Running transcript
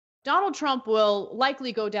Donald Trump will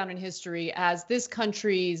likely go down in history as this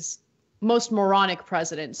country's most moronic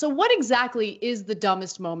president. So what exactly is the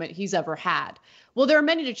dumbest moment he's ever had? Well, there are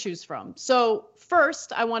many to choose from. So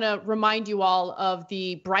first, I want to remind you all of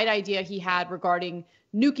the bright idea he had regarding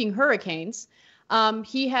nuking hurricanes.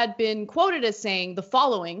 He had been quoted as saying the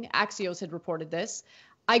following. Axios had reported this.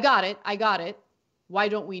 I got it. I got it. Why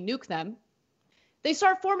don't we nuke them? They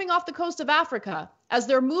start forming off the coast of Africa. As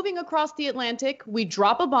they're moving across the Atlantic, we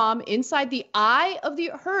drop a bomb inside the eye of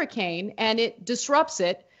the hurricane and it disrupts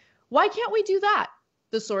it. Why can't we do that?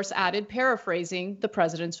 The source added, paraphrasing the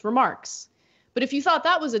president's remarks. But if you thought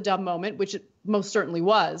that was a dumb moment, which it most certainly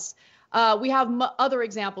was, we have other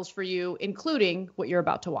examples for you, including what you're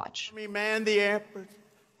about to watch. We manned the airport.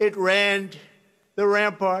 It ran the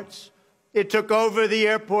ramparts. It took over the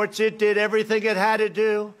airports. It did everything it had to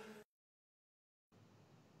do.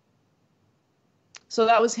 So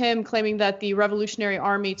that was him claiming that the Revolutionary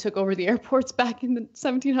Army took over the airports back in the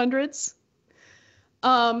 1700s.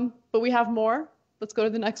 But we have more. Let's go to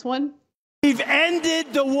the next one. We've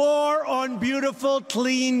ended the war on beautiful,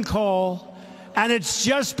 clean coal. And it's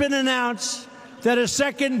just been announced that a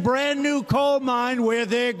second brand new coal mine where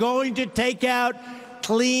they're going to take out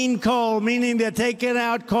clean coal, meaning they're taking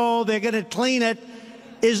out coal, they're going to clean it,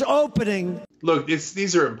 is opening. Look,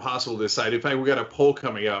 these are impossible to decide. In fact, we got a poll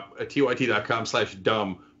coming up at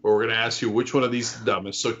tyt.com/dumb where we're going to ask you which one of these is the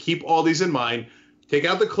dumbest. So keep all these in mind. Take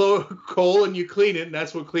out the coal and you clean it, and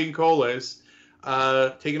that's what clean coal is.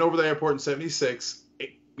 Taking over the airport in 76.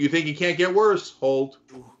 You think it can't get worse? Hold.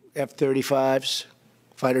 F-35s,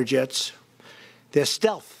 fighter jets. They're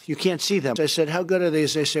stealth. You can't see them. I said, how good are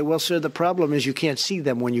these? They say, well, sir, the problem is you can't see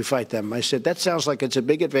them when you fight them. I said, that sounds like it's a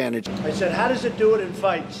big advantage. I said, how does it do it in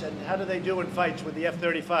fights? And how do they do in fights with the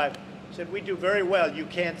F-35? I said, we do very well. You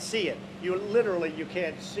can't see it. You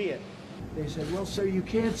can't see it. They said, well, sir, you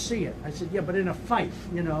can't see it. I said, yeah, but in a fight,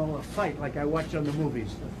 a fight like I watch on the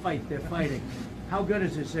movies, a fight, they're fighting. How good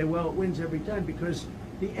is it? They say, well, it wins every time because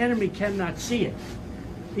the enemy cannot see it.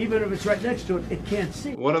 Even if it's right next to it, it can't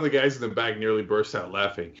see. One of the guys in the back nearly burst out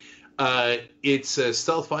laughing. It's a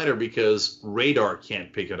stealth fighter because radar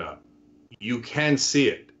can't pick it up. You can see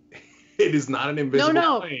it. It is not an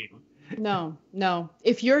invisible plane. No.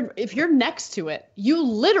 If you're next to it, you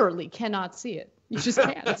literally cannot see it. You just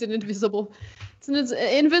can't. It's an invisible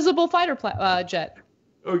fighter jet.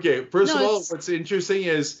 Okay, first of all, what's interesting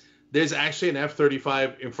is there's actually an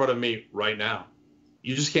F-35 in front of me right now.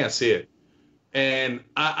 You just can't see it. And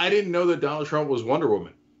I didn't know that Donald Trump was Wonder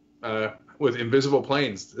Woman with invisible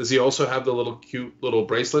planes. Does he also have the cute little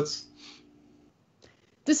bracelets?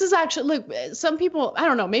 This is actually, look, some people, I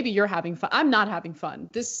don't know, maybe you're having fun. I'm not having fun.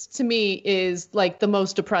 This, to me, is like the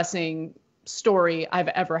most depressing story I've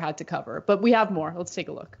ever had to cover. But we have more. Let's take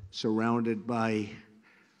a look. Surrounded by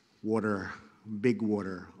water, big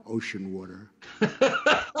water, ocean water.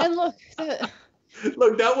 And look.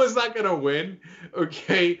 Look, that was not going to win,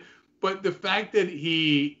 okay? But the fact that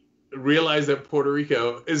he realized that Puerto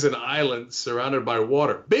Rico is an island surrounded by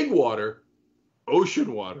water, big water,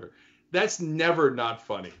 ocean water, that's never not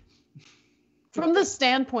funny. From the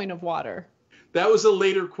standpoint of water. That was a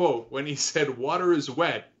later quote when he said water is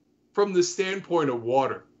wet from the standpoint of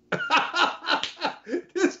water.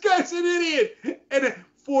 This guy's an idiot. And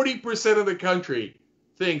 40% of the country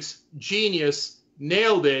thinks genius,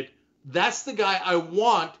 nailed it. That's the guy I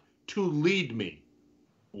want to lead me.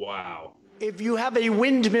 Wow. If you have a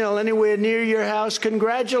windmill anywhere near your house,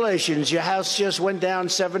 congratulations. Your house just went down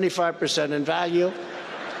 75% in value.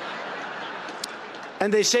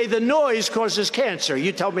 And they say the noise causes cancer.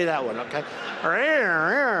 You told me that one, okay?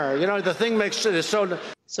 The thing makes it so...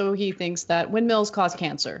 So he thinks that windmills cause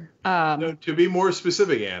cancer. No, to be more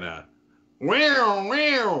specific, Anna,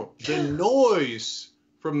 the noise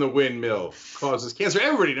from the windmill causes cancer.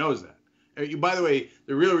 Everybody knows that. By the way,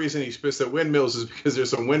 the real reason he's pissed at windmills is because there's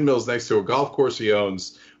some windmills next to a golf course he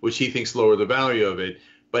owns, which he thinks lower the value of it.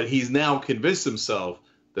 But he's now convinced himself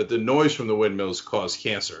that the noise from the windmills cause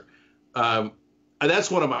cancer. That's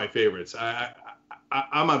one of my favorites.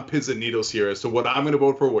 I'm on pins and needles here as to what I'm going to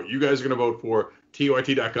vote for, what you guys are going to vote for,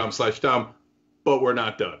 tyt.com/dumb, but we're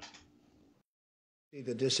not done.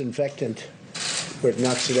 The disinfectant, where it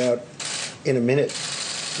knocks it out in a minute,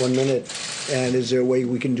 1 minute. And is there a way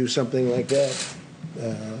we can do something like that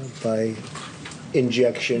by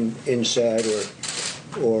injection inside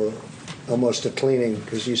or almost a cleaning?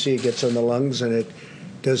 Because you see it gets on the lungs and it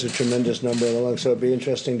does a tremendous number of the lungs. So it'd be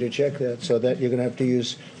interesting to check that. So that you're going to have to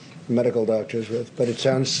use medical doctors with. But it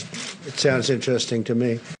sounds interesting to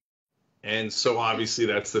me. And so obviously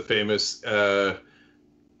that's the famous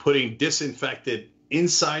putting disinfectant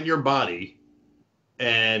inside your body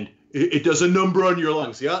and it does a number on your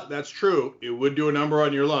lungs. Yeah, that's true. It would do a number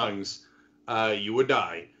on your lungs. You would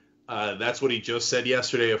die. That's what he just said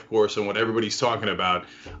yesterday, of course, and what everybody's talking about.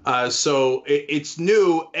 So it's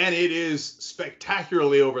new, and it is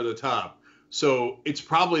spectacularly over the top. So it's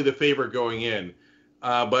probably the favorite going in.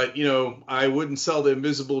 But, I wouldn't sell the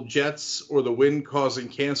invisible jets or the wind causing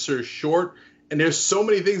cancer short. And there's so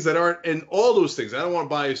many things that aren't, and all those things, I don't want to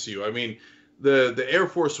bias you. I mean, the Air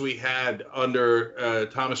Force we had under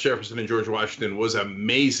Thomas Jefferson and George Washington was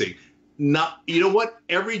amazing. You know what?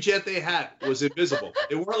 Every jet they had was invisible.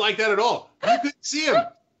 They weren't like that at all. You couldn't see them.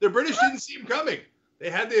 The British didn't see them coming. They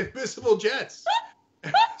had the invisible jets.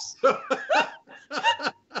 So,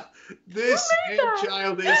 this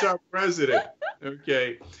child is our president.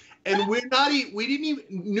 Okay. And we didn't even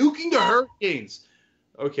nuking the hurricanes.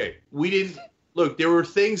 Okay. We didn't look, there were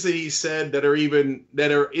things that he said that are in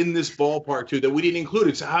this ballpark too that we didn't include.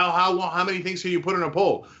 It's how many things can you put in a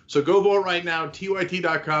poll? So go vote right now,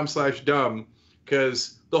 tyt.com/dumb,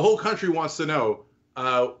 because the whole country wants to know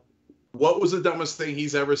what was the dumbest thing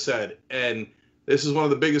he's ever said. And this is one of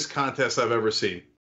the biggest contests I've ever seen.